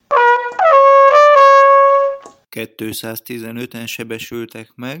215-en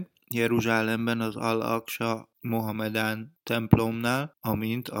sebesültek meg Jeruzsálemben az Al-Aqsa Mohamedán templomnál,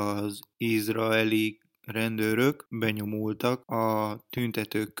 amint az izraeli rendőrök benyomultak a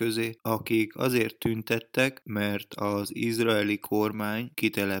tüntetők közé, akik azért tüntettek, mert az izraeli kormány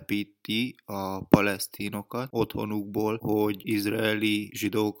kitelepíti a palesztinokat otthonukból, hogy izraeli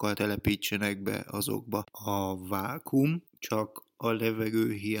zsidókat telepítsenek be azokba. A vákum csak a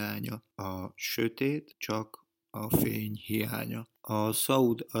levegő hiánya, a sötét csak a fény hiánya. A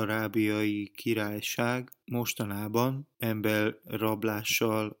Szaúd-arábiai királyság mostanában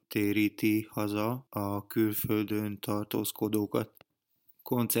emberrablással téríti haza a külföldön tartózkodókat.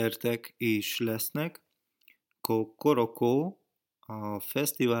 Koncertek is lesznek. Korokó, a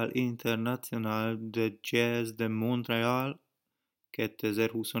Festival International de Jazz de Montréal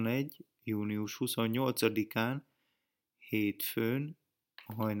 2021. június 28-án hétfőn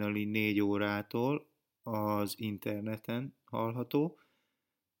hajnali 4 órától az interneten hallható.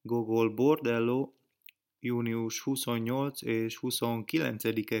 Gogol Bordello június 28 és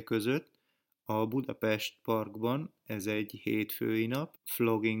 29-e között a Budapest Parkban, ez egy hétfői nap.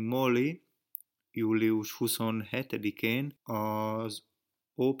 Flogging Molly július 27-én az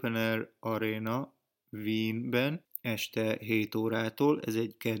Open Air Arena Wienben este 7 órától, ez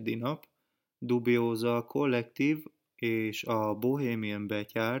egy keddi nap. Dubiosa Collective és a Bohemian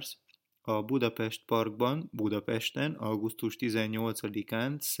Betyars a Budapest Parkban, Budapesten, augusztus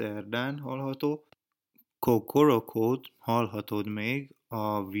 18-án, szerdán hallható. Korokót hallhatod még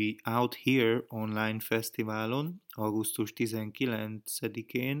a We Out Here online fesztiválon, augusztus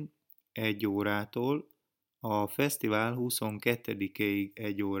 19-én 1 órától, a fesztivál 22-ig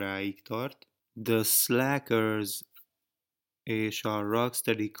 1 óráig tart. The Slackers és a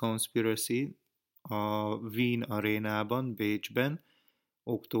Rocksteady Conspiracy a Wien arénában, Bécsben,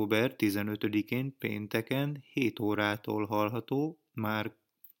 október 15-én pénteken 7 órától hallható, már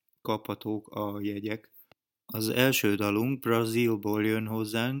kaphatók a jegyek. Az első dalunk Brazilból jön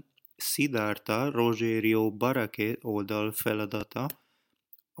hozzánk, Siddhartha Rogério Baraké oldal feladata,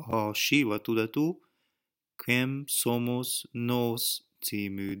 a síva tudatú Quem Somos Nós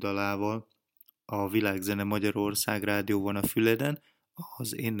című dalával. A Vilàgzene Magyarorszàg rádió van a füleden,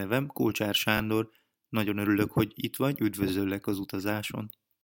 az én nevem Kortàrs Sándor. Nagyon örülök, hogy itt vagy, üdvözöllek az utazáson.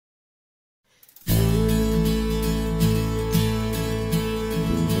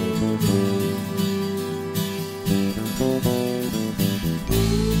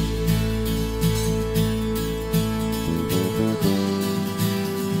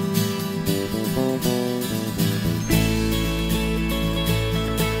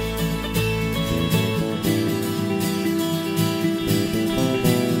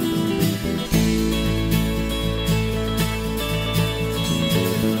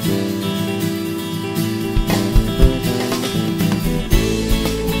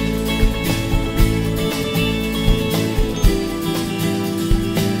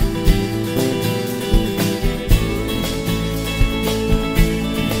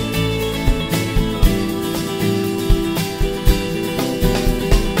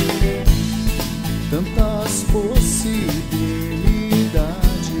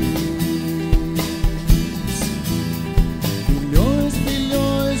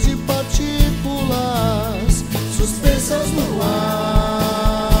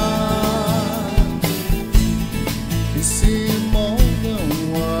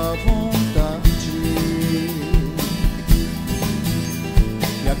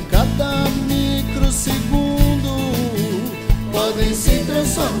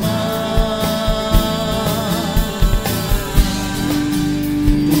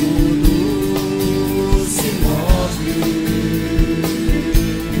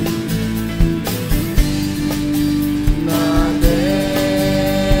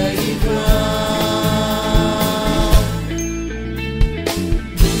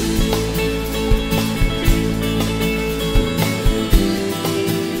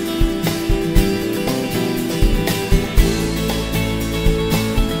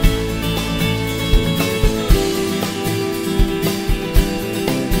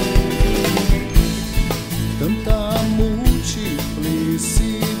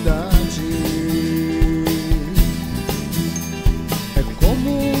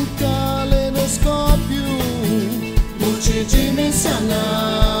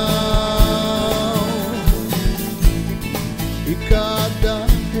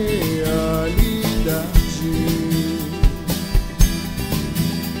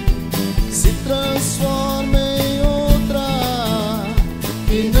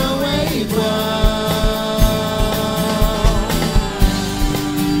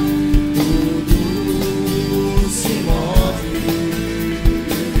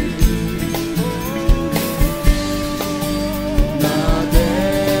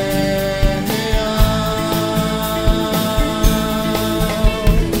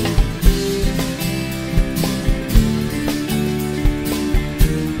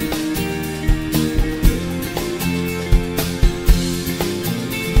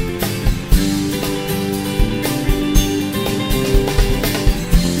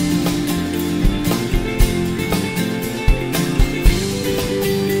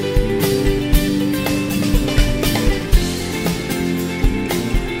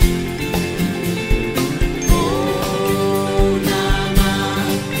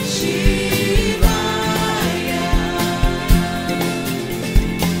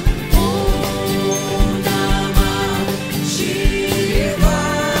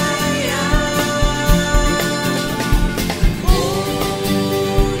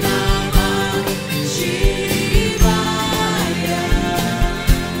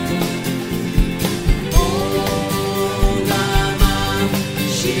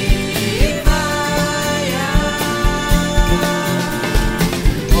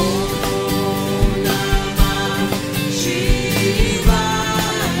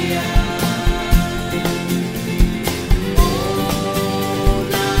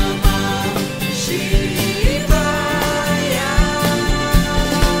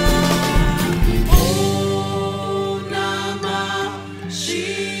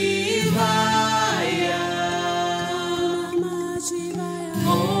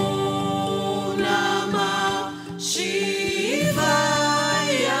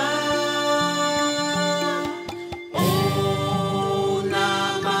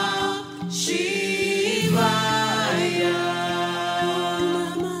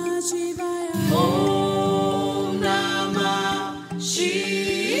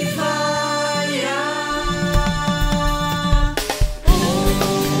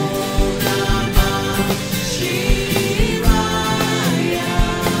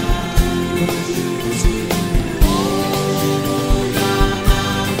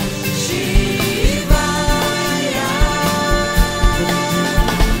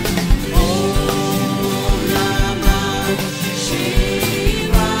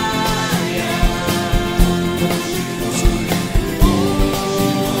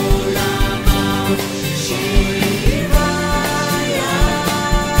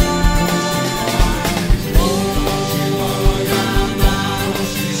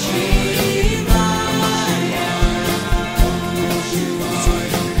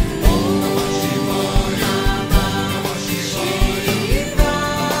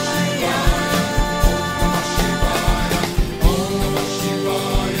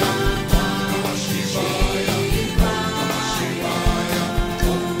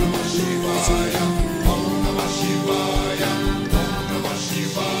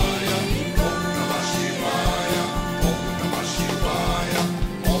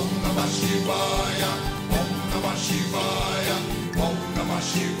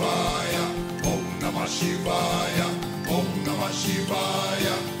 Shivaya, Om Namah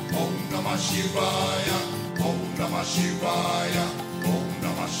Shivaya, Om Namah Shivaya, Om Namah Shivaya, Om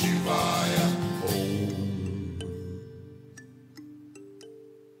Namah Shivaya, Om.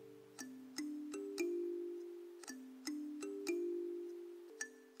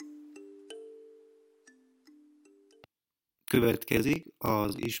 Következik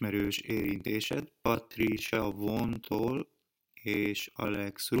az ismerős érintésed Patricia Vaughn-tól és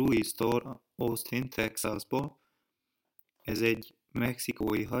Alex Ruiz-tól Austin, Texasból. Ez egy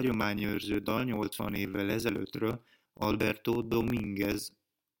mexikói hagyományőrző dal 80 évvel ezelőttről. Alberto Dominguez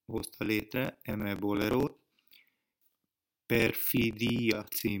hozta létre eme bolerót Perfidia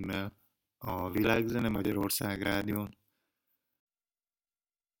címmel a Vilàgzene Magyarorszàg rádión.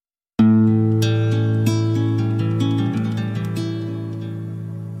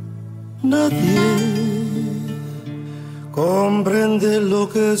 Nadie comprende lo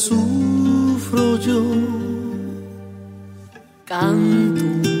que sufro yo. Canto,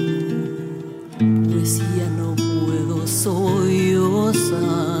 poesía no puedo sollozar.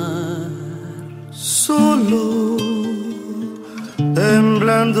 Solo,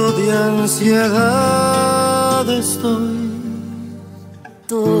 temblando de ansiedad estoy.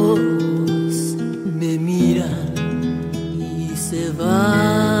 Todos me miran y se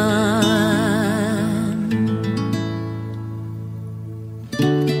van.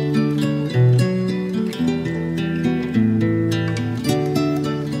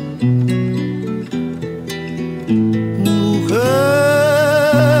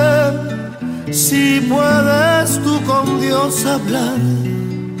 Si puedes tú con Dios hablar,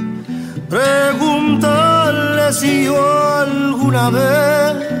 pregúntale si yo alguna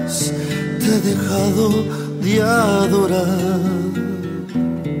vez te he dejado de adorar.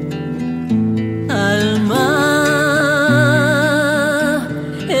 Alma,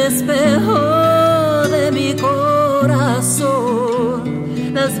 espejo de mi corazón,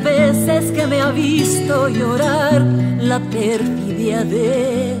 las veces que me ha visto llorar, la perfidia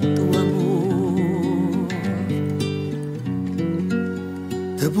de tu amor.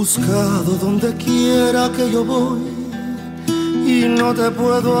 Te he buscado donde quiera que yo voy y no te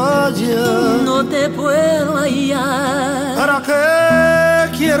puedo hallar. No te puedo hallar. ¿Para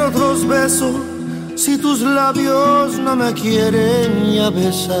qué quiero otros besos si tus labios no me quieren ni a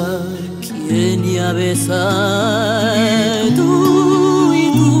besar? ¿Quién ni a besar? Tú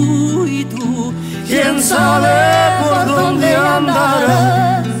y tú y tú. ¿Quién sabe por dónde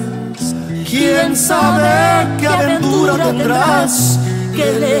andarás? ¿Quién sabe qué aventura tendrás?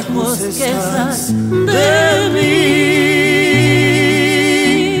 Qué lejos que estás de mí.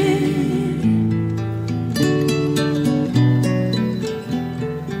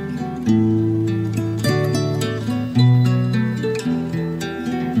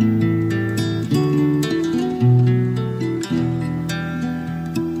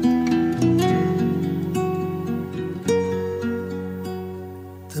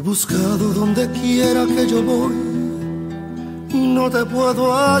 Te he buscado donde quiera que yo voy y no te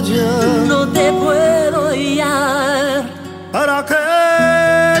puedo hallar. No te puedo hallar. ¿Para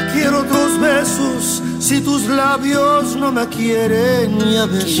qué quiero otros besos si tus labios no me quieren ni a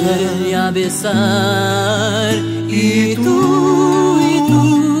besar? Ni a besar. Y tú, y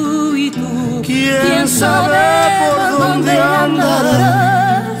tú, y tú. ¿Quién sabe por dónde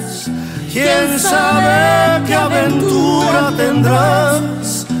andarás? ¿Quién sabe qué aventura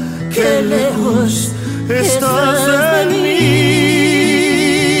tendrás? Qué lejos estás de mí.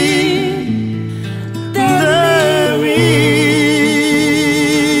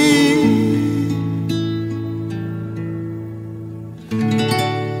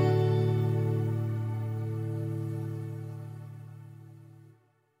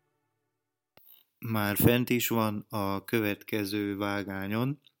 Már fent is van a következő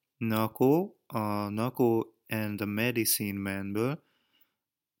vágányon. Nako, a Nako and the Medicine Man-ből,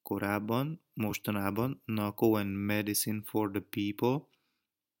 korábban, mostanában Nako and Medicine for the People.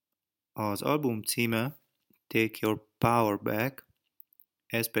 Az album címe Take Your Power Back,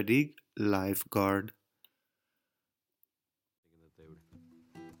 ez pedig Lifeguard.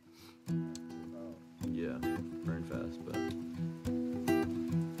 Yeah, burn fast, but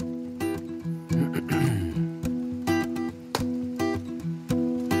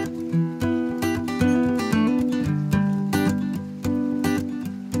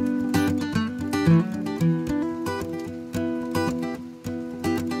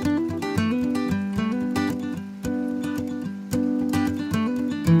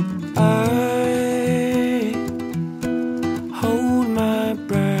I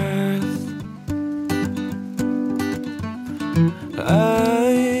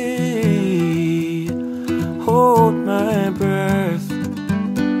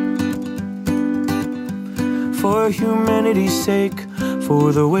humanity's sake,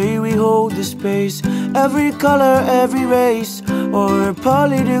 for the way we hold the space. Every color, every race, or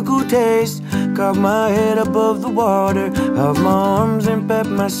political taste. Got my head above the water, have my arms and at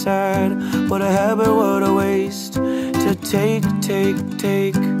my side. What a habit, what a waste. To take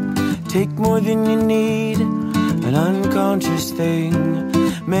more than you need. An unconscious thing.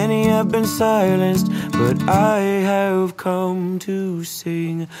 Many have been silenced, but I have come to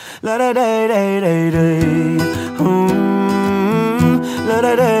sing. La da da da da da. La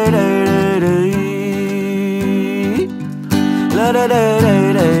da da da da da. La da da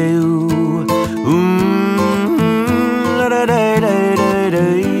da da. La da da da da.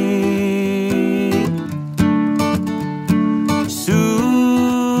 Soon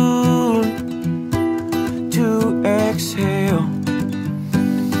to exhale.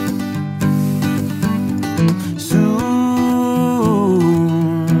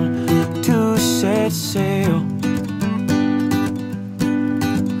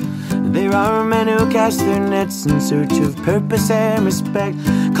 There are men who cast their nets in search of purpose and respect,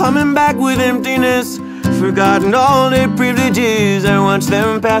 coming back with emptiness, forgotten all their privileges. I watch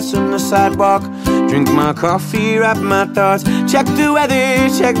them pass on the sidewalk, drink my coffee, wrap my thoughts, check the weather,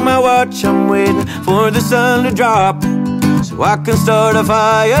 check my watch. I'm waiting for the sun to drop so I can start a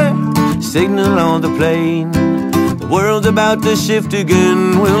fire, signal on the plane. The world's about to shift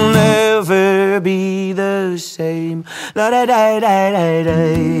again, we'll never be the same. La da da da da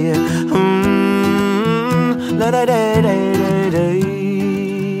da. La da da da da da.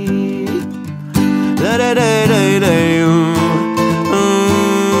 La da da da da.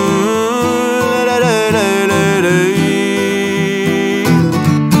 La da da da da.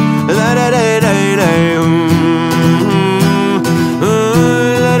 La da da da da.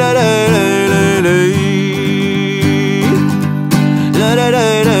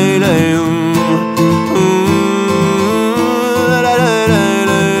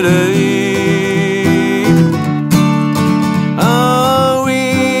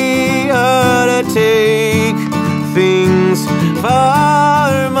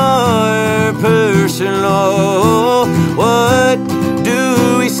 What do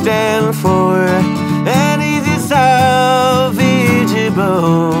we stand for? And is it salvageable?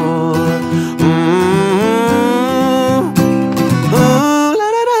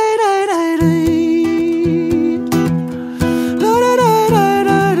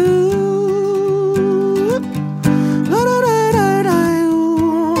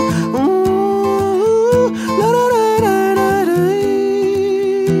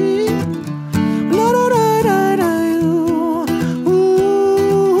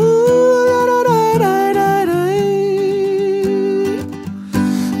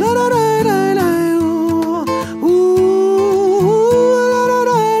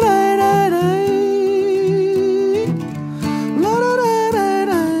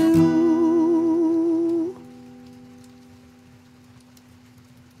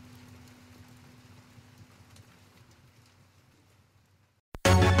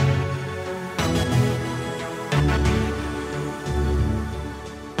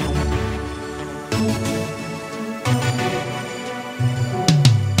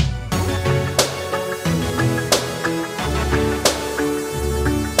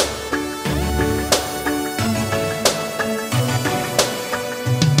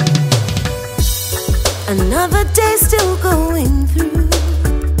 Another day still going through,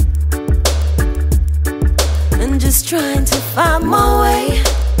 and just trying to find my way.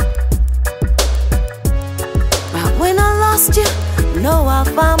 But when I lost you, know I'll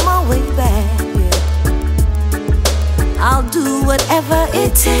find my way back, yeah. I'll do whatever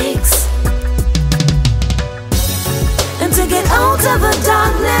it takes, and to get out of the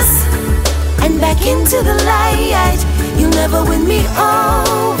darkness and back into the light. You'll never win me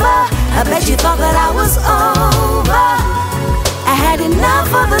over. I bet you thought that I was over. I had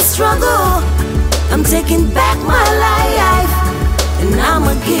enough of the struggle. I'm taking back my life, and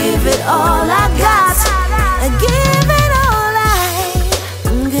I'ma give it all I got. I give it all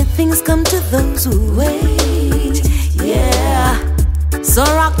good things come to those who wait, yeah. So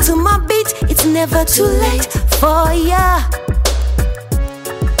rock to my beat, it's never too late for ya.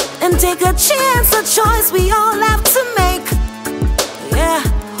 And take a chance, a choice we all have to make, yeah.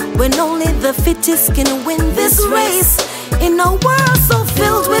 When only the fittest can win this race, in a world so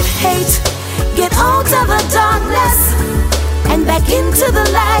filled with hate. Get out of the darkness and back into the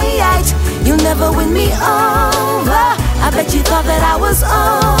light. You'll never win me over. I bet you thought that I was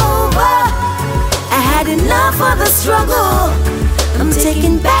over. I had enough of the struggle. I'm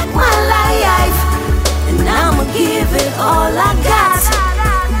taking back my life, and I'ma give it all I got.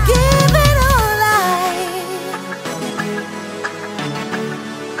 Give it all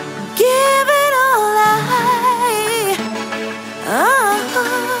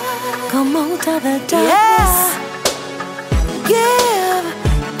Come out of the darkness. Give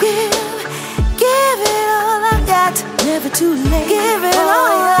it all I got. Never too late. Give it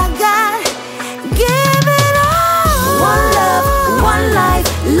all I got. Give it all. One love, one life.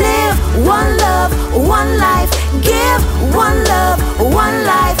 Live one love, one life. Give one love, one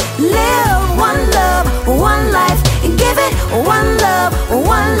life. Live one love, one life. Give it one love,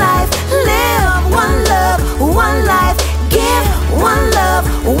 one life. Live one love, one life. Give one love,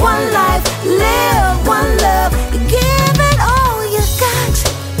 one life. Live one love. Give it all you got.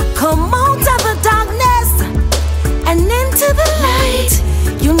 Come out of the darkness and into the light.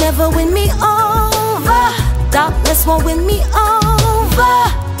 You never win me over. Darkness won't win me over.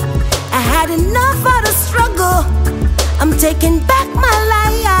 I had enough of the struggle. I'm taking back my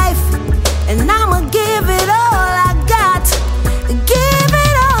life, and I'ma give it all I got. Give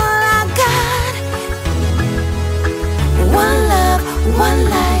it all I got. One love, one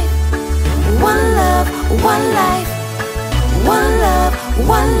life. One love, one life. One love,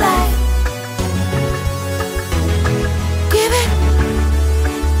 one life. Give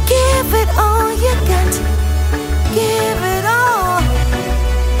it all you got. Give it all.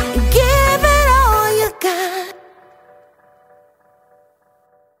 Give it all you got.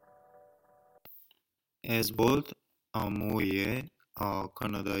 Ez volt a Moye, a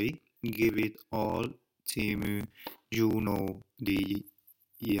kanadai Give It All című Juno díj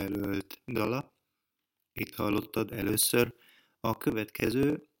jelölt dala. Itt hallottad először. A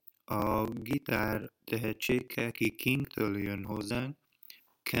következő a gitár tehetség Kaki King-től jön hozzánk.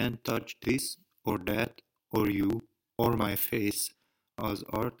 Can't Touch This, or That, or You, or My Face, az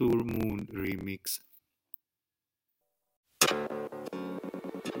Arthur Moon remix.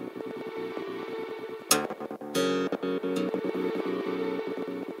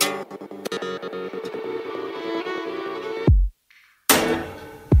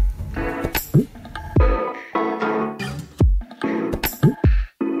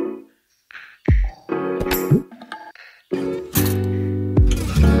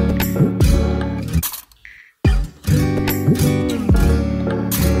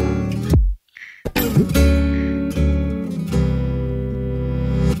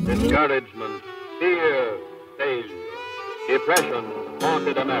 Discouragement, fear, failure, depression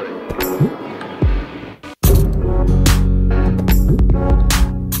haunted America.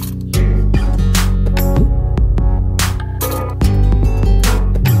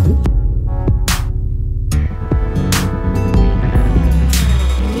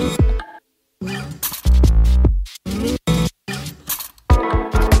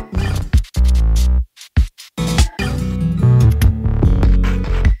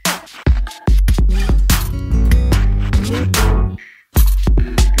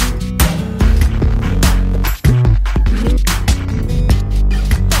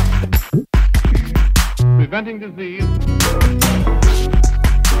 Preventing disease,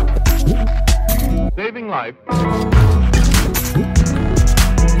 saving life.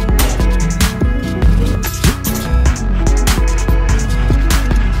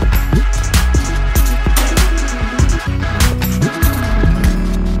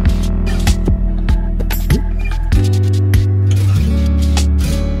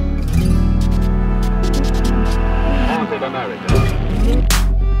 Haunted America.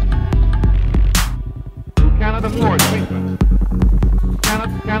 Cannot afford treatment.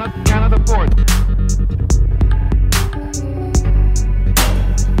 Cannot afford.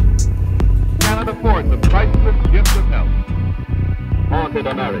 Cannot afford the priceless gift of health. Haunted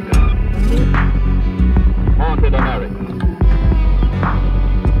America. Haunted America.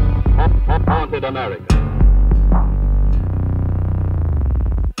 Haunted America.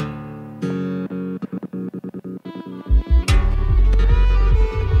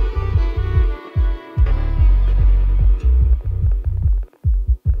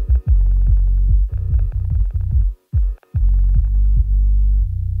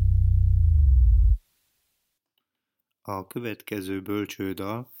 A következő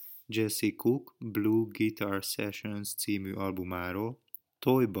bölcsődal Jesse Cook Blue Guitar Sessions című albumáról,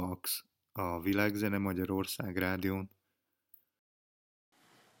 Toybox, a Vilàgzene Magyarorszàg rádión.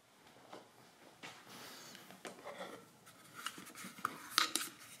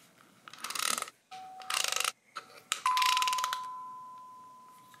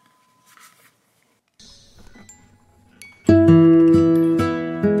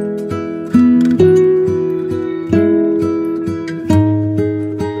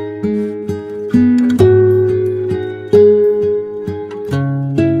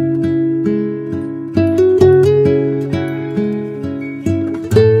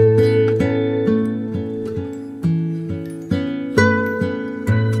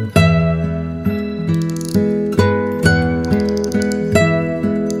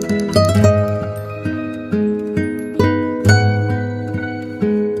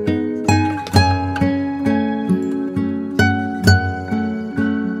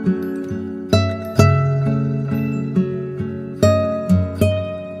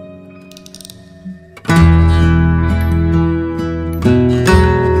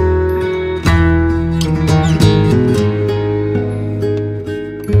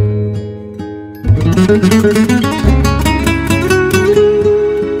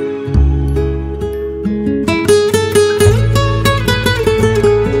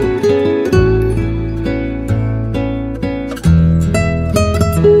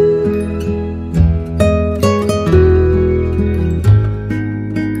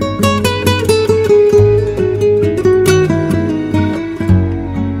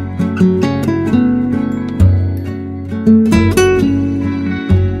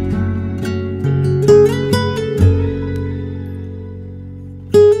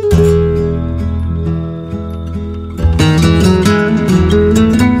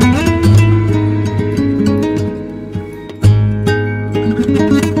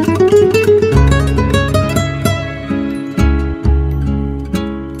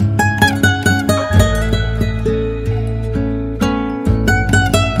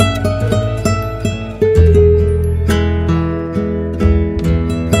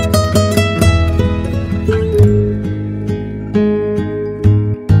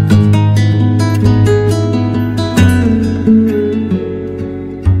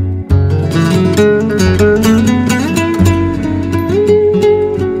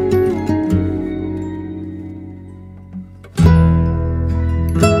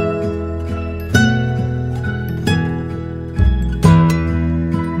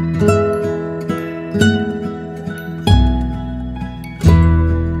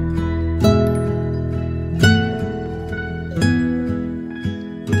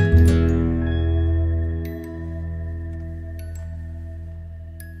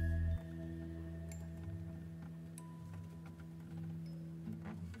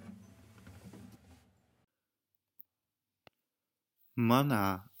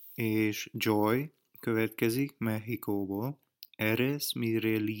 Maná és Joy következik Mexikóból, Eres mi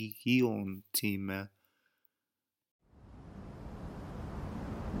religión címmel.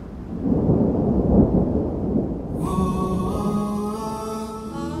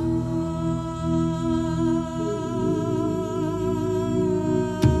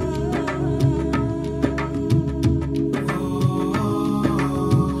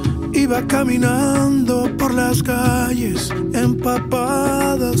 Iba caminando por las calles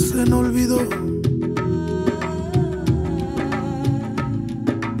empapadas en olvido.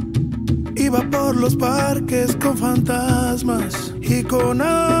 Iba por los parques con fantasmas y con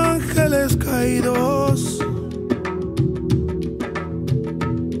ángeles caídos.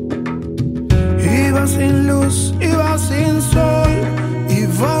 Iba sin luz, iba sin sol,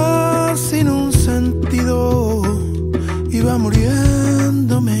 iba sin un sentido. Iba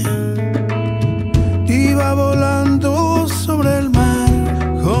muriéndome. Iba volando sobre el mar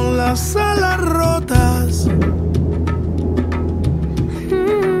con las alas rotas.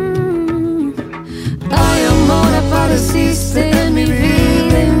 Ay, amor, apareciste en mi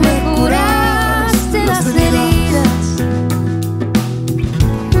vida y me curaste las heridas.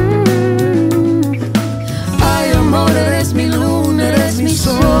 Ay, amor, eres mi luna, eres mi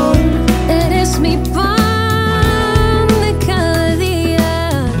sol, eres mi pan.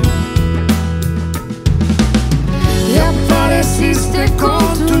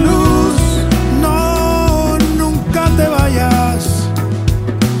 Con tu luz, no, nunca te vayas,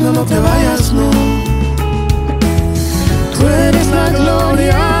 no, no te vayas, no. Tú eres la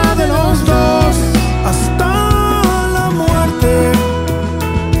gloria de los dos hasta la muerte.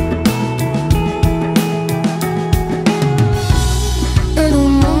 En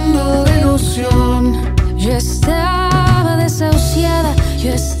un mundo de ilusión, yo estaba desahuciada,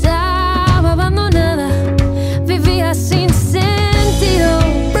 yo estaba abandonada, vivía sin sentido.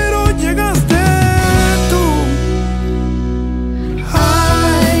 Pero llegaste tú.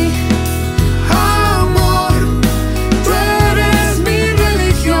 Ay, amor, tú eres mi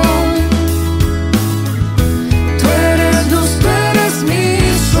religión. Tú eres luz, tú eres mi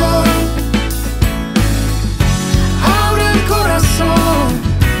sol. Abre el corazón,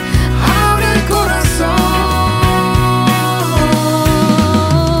 abre el corazón.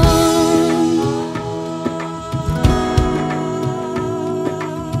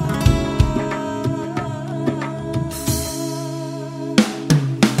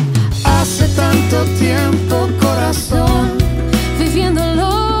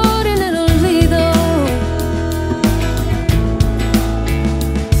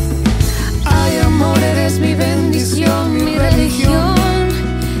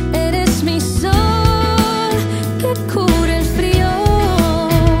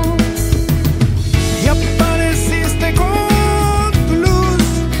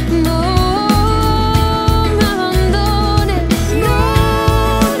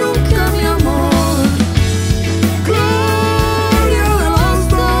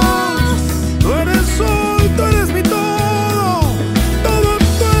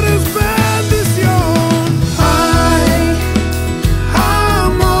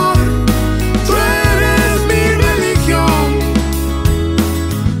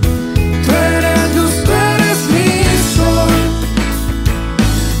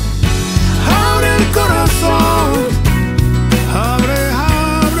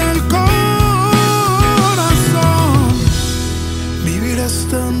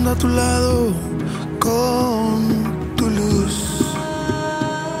 estando a tu lado con tu luz.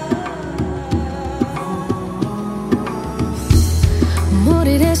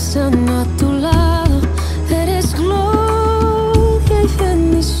 Moriré estando a tu lado, eres gloria y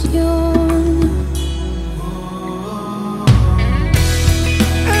bendición.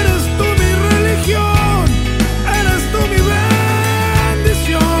 Eres tú mi religión, eres tú mi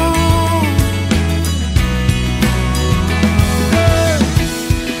bendición.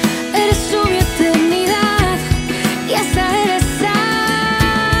 Eres tú mi eternidad y hasta eres salvación.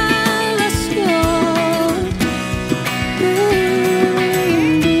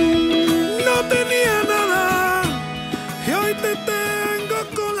 No tenía nada y hoy te tengo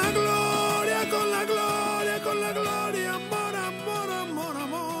con la gloria, con la gloria, con la gloria. Amor, amor, amor,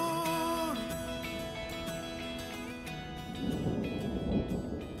 amor.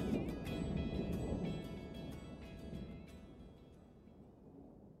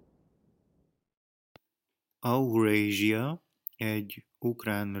 Eurasia, egy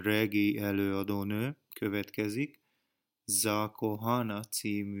ukrán reggae előadónő következik, Zakohana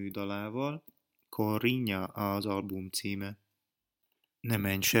című dalával, Korinya az album címe. Ne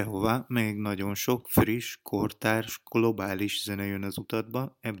menj sehová, még nagyon sok friss, kortárs, globális zene jön az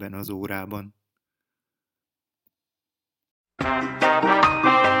utatba ebben az órában.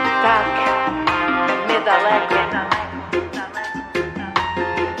 Так, ми далеко,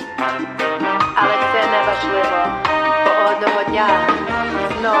 але це не важливо, бо одного дня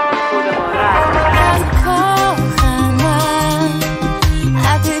знову будемо разом. Zakochana,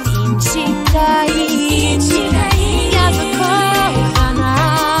 a ty w іншій країні. Я закохана,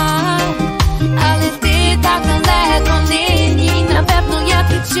 але ти так далеко нині. Напевно, є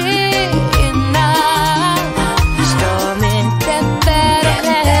причина, що ми тепер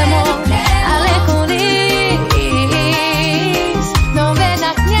окремо. Але колись нове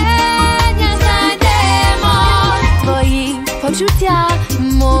натхнення знайдемо. Твої почуття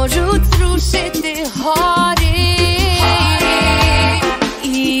можуть зрушити гори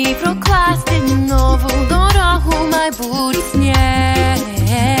і прокласти нову дорогу майбутнє.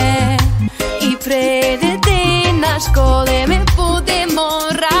 І прийде день наш, коли ми будемо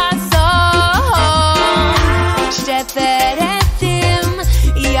разом. Ще перед тим,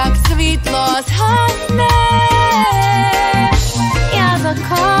 як світло згасне. Я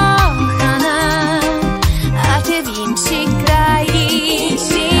закохана, а ти в іншій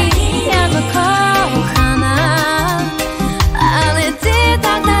країні. Я закохана, але ти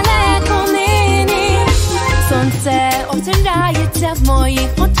так далеко нині. Сонце осяляється в моїх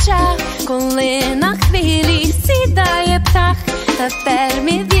очах, коли на хвилі сідає птах. Тепер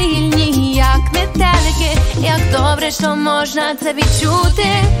ми вільні, як метелики. Як добре, що можна це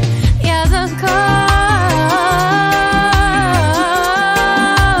відчути. Я закохана,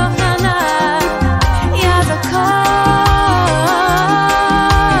 я закохана.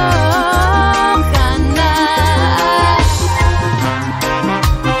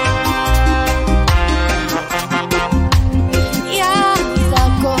 Я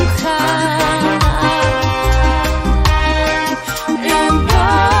закохана.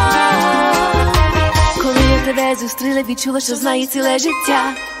 Коли я тебе зустріла, відчула, що знаю ціле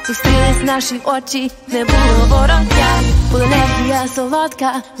життя. Зустрілись наші очі, не було вороття. Була енергія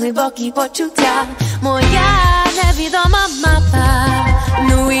солодка, глибокі почуття. Моя невідома мапа.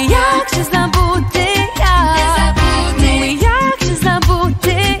 Ну і як же забути я? Ну і як же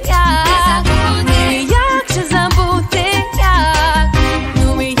забути я? Ну і як же забути я?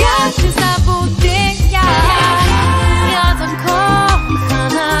 Ну і як же забути я? Я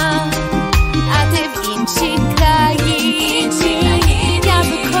закохана, а ти в іншій країні. Я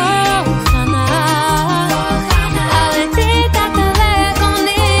закохана, але ти так далеко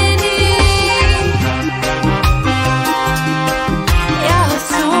нині. Я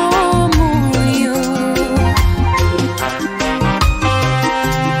сумую,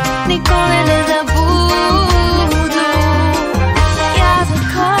 ніколи не забуду. Я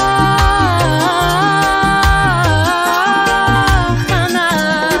закохана,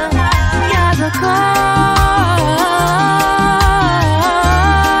 я закохана.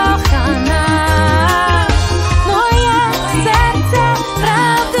 Моє серце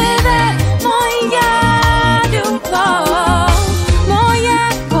правдиве, моя любов, моє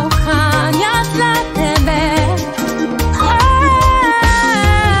кохання для тебе.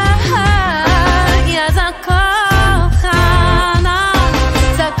 Я закохана,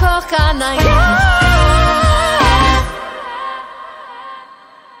 закохана я.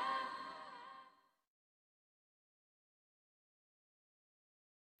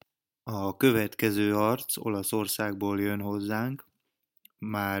 A következő arc Olaszországból jön hozzánk,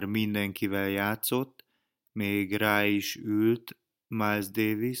 már mindenkivel játszott, még rá is ült Miles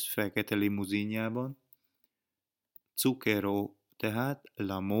Davis fekete limuzinjában. Zucchero tehát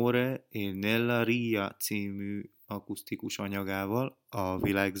L'amore e nella ria című akusztikus anyagával a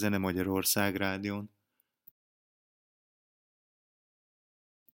Vilàgzene Magyarorszàg rádión.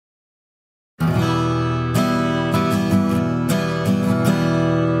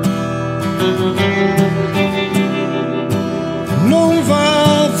 Non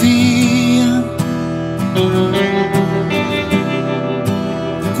va via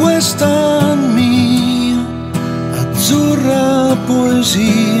questa mia azzurra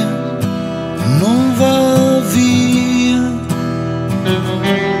poesia, non va via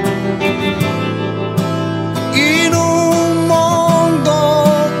in un mondo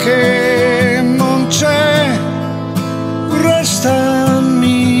che non c'è, resta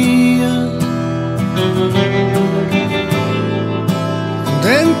mia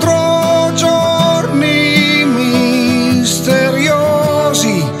dentro giorni misteriosi,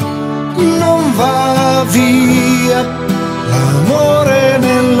 non va via l'amore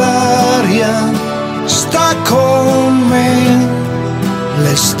nell'aria, sta con me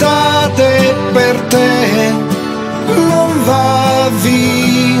l'estate per te, non va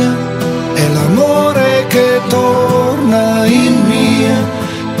via, è l'amore che torna in mia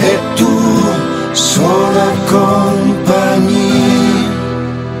e tu sola compagnia.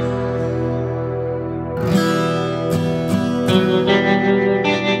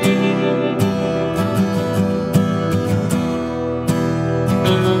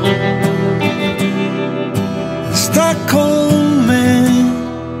 Sta con me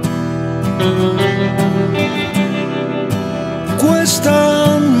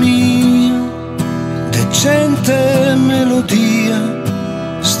questa mia decente melodia,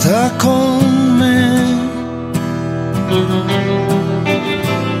 sta con me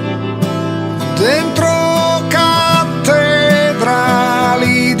dentro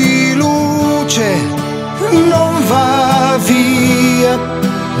cattedrali di luce, non va via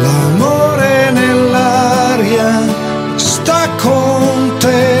l'amore nell'aria, sta con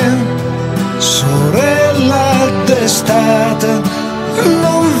te sorella d'estate,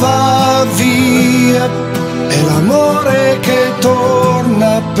 non va via, è l'amore che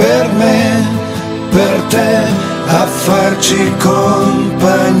torna per me, per te a farci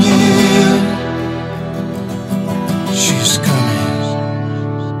compagnia. She's coming,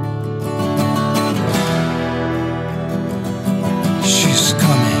 she's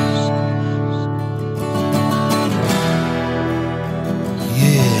coming,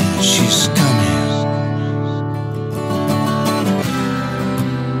 yeah, she's coming.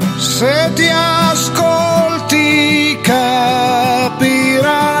 Se ti ascolti capirai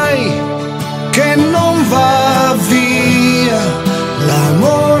che non va via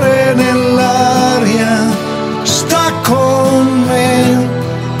l'amore nell'aria, sta con me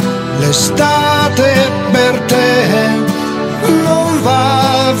l'estate per te, non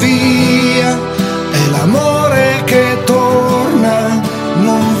va via, è l'amore che torna,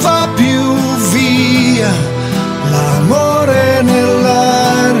 non va più via l'amore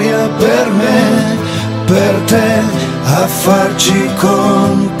nell'aria per me, per te a farci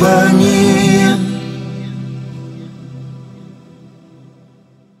compagnia.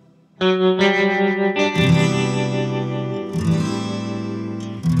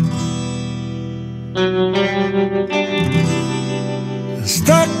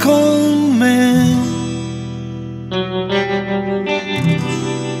 Sta con me,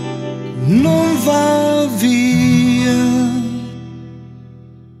 non va via.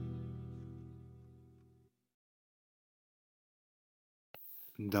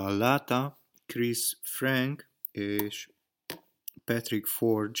 Dallata Chris Frank és Patrick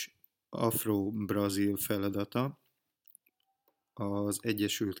Forge afro-brazil feladata az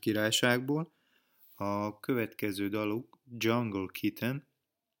Egyesült Királyságból. A következő daluk Jungle Kitten,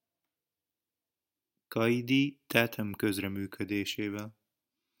 Kaidi Tatum közreműködésével.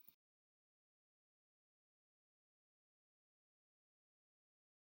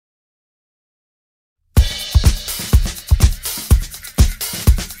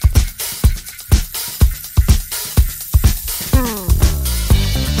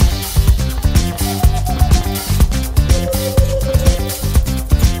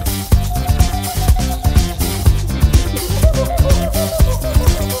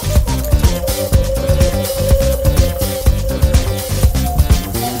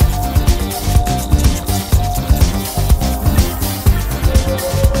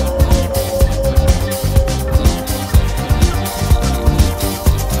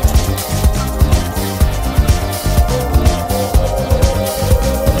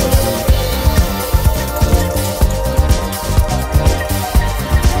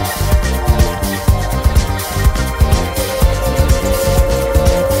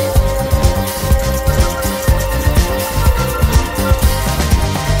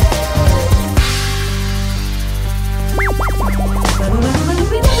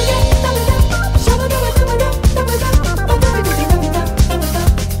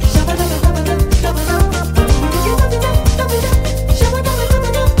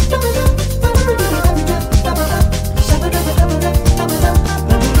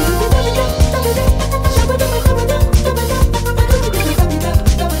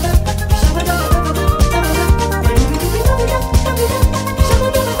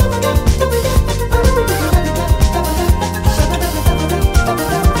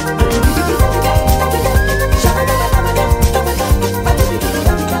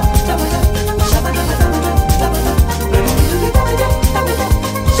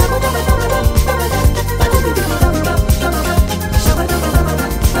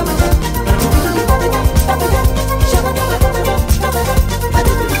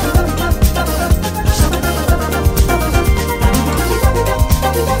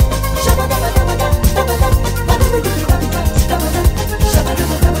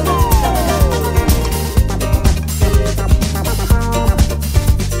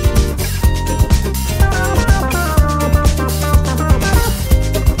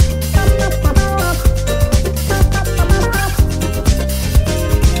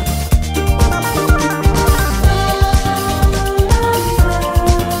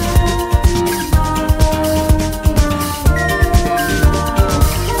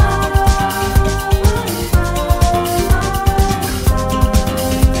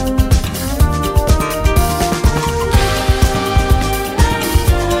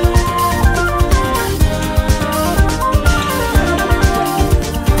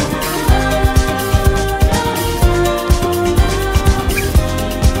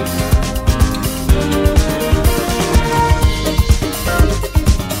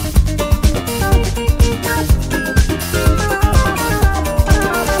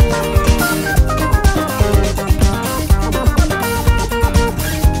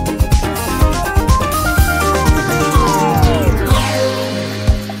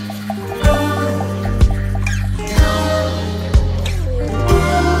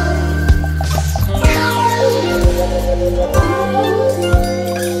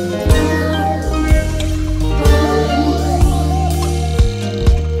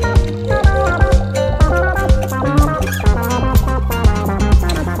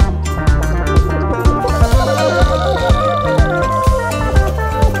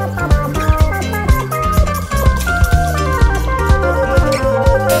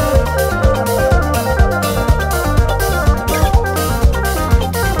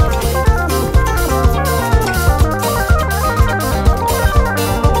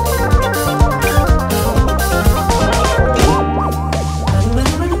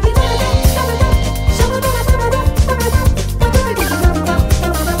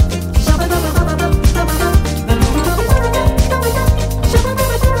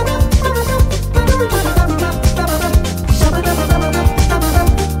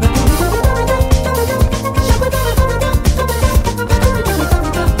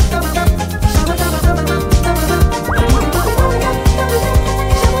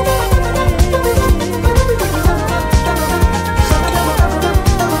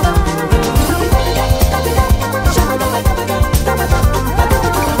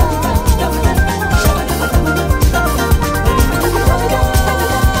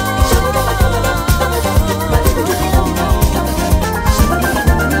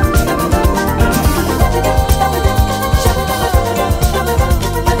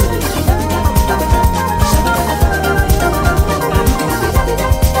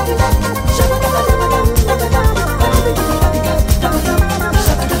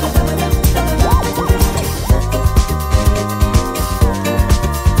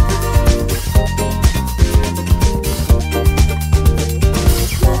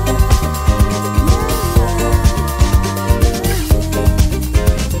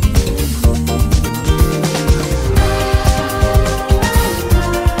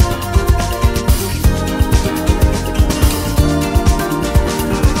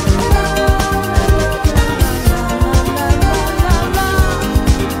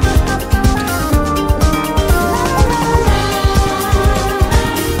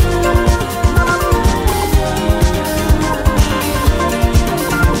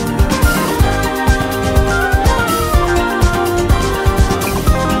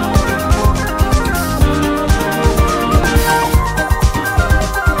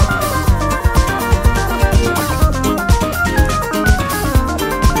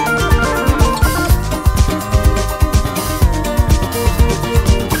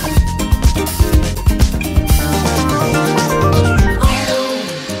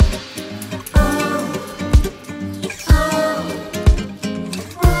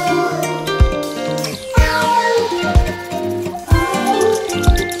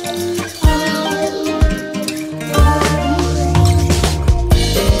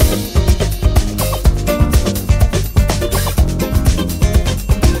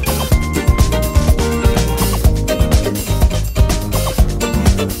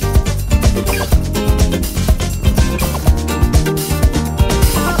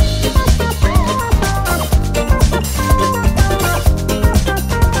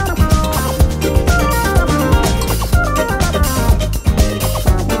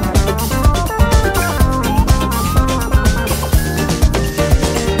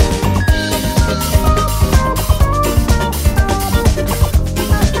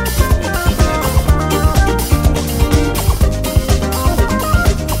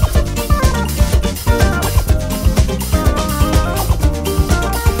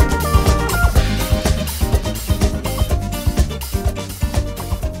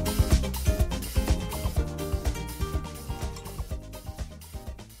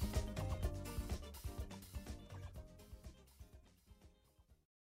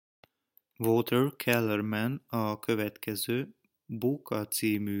 Walter Kellerman a következő Buka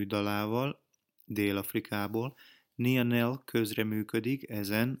című dalával Dél-Afrikából. Nèlkül közreműködik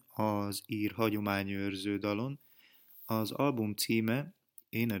ezen az ír hagyományőrző dalon. Az album címe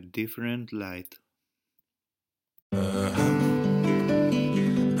In a Different Light.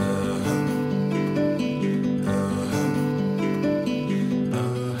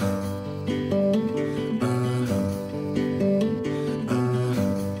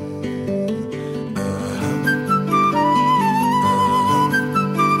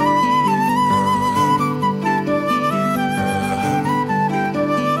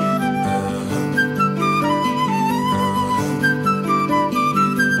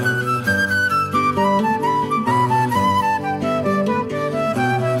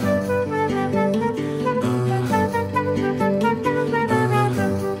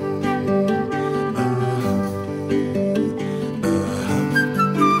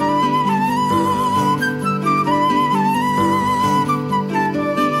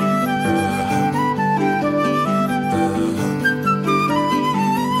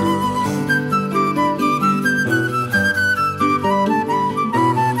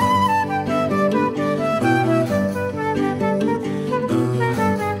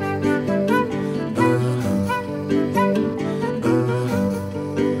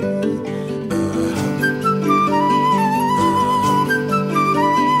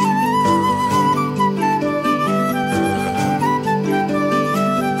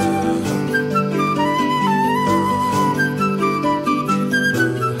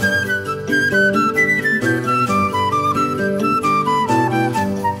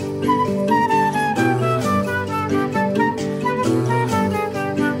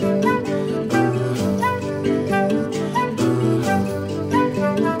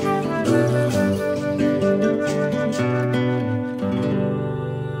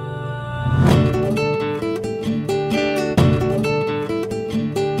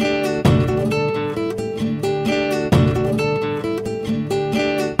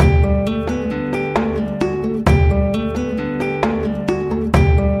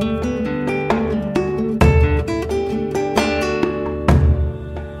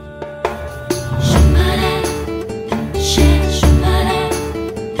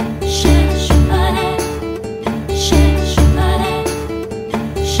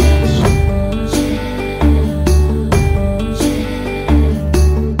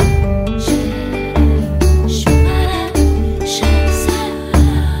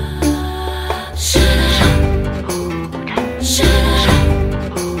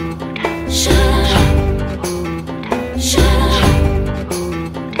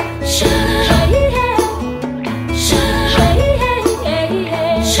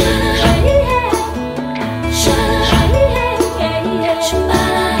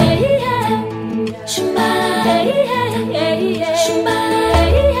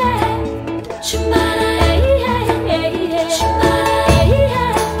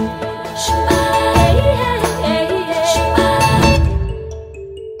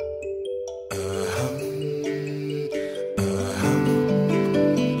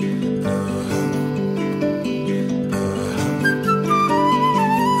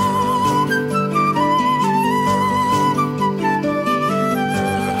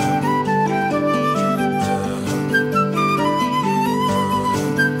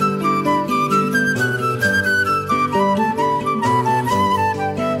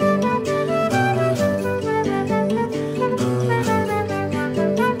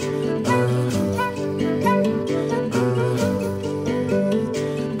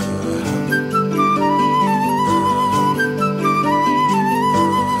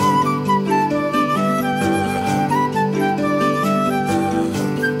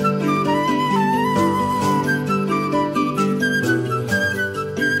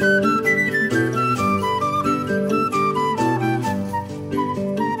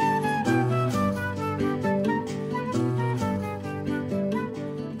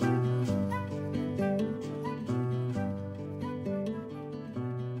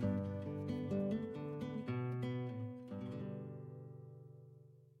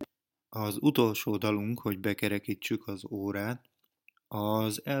 Az utolsó dalunk, hogy bekerekítsük az órát,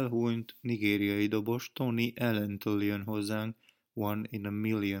 az elhunyt nigériai dobos Tony Allen-től jön hozzánk One in a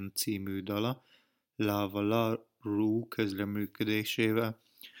Million című dala, Lava La Rue közreműködésével.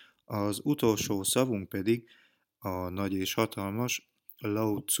 Az utolsó szavunk pedig a nagy és hatalmas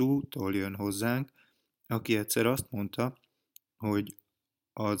Lao Tzu-tól jön hozzánk, aki egyszer azt mondta, hogy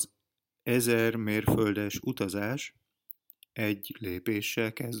az 1000 mérföldes utazás egy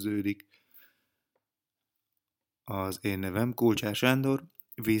lépéssel kezdődik. Az én nevem Kulcsár Sándor,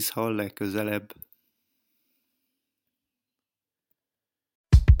 vízhal legközelebb.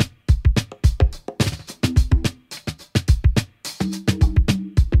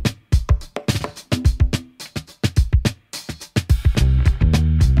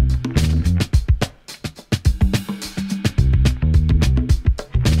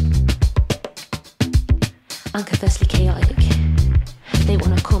 Unconfessedly chaotic. They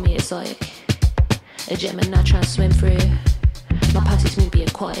wanna call me exotic. A Gemini trying to swim through. My pussy's movie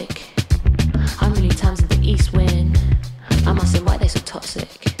aquatic. I'm really times in the east wind. I'm asking why they so toxic.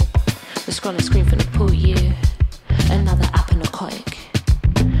 The scrolling screen from the pool, you. Another app and narcotic.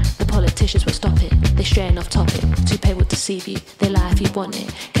 The politicians will stop it. They straying off topic. Toupee will deceive you. They lie if you want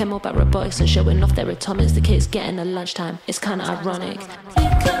it. Care more about robotics and showing off their atomics. The kids getting a lunchtime. It's kinda ironic.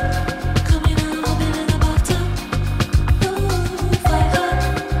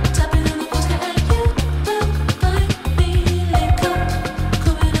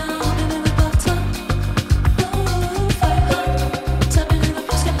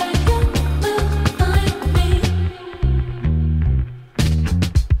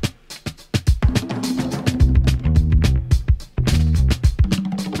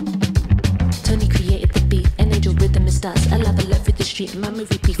 My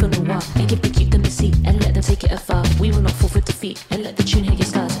movie beef on the wall and give the cute them a seat and let them take it afar. We will not fall for defeat and let the tune hit your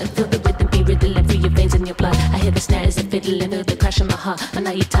scars and feel the rhythm be riddling through your veins and your blood. I hear the snares and fiddling, feel the crash in my heart. And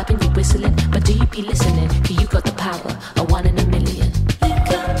now you tapping, you whistling, but do you be listening? Cause you got the power, a 1 in a million.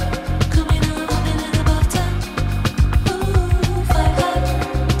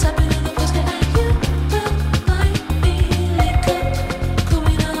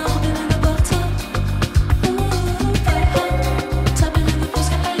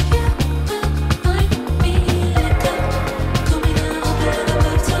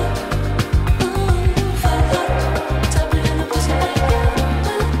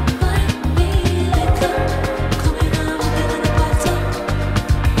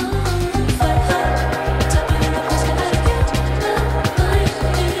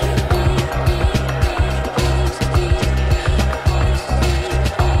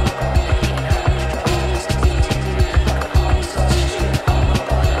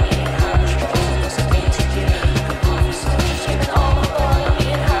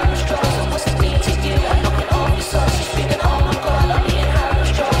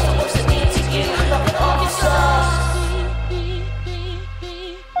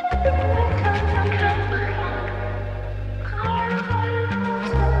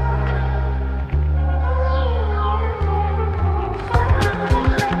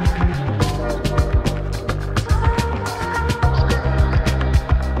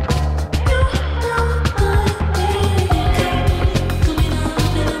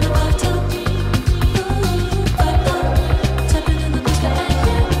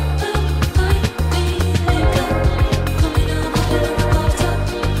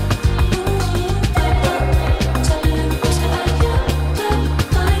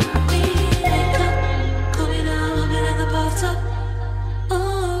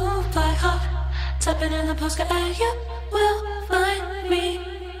 Tapping in the postcard, you will find me.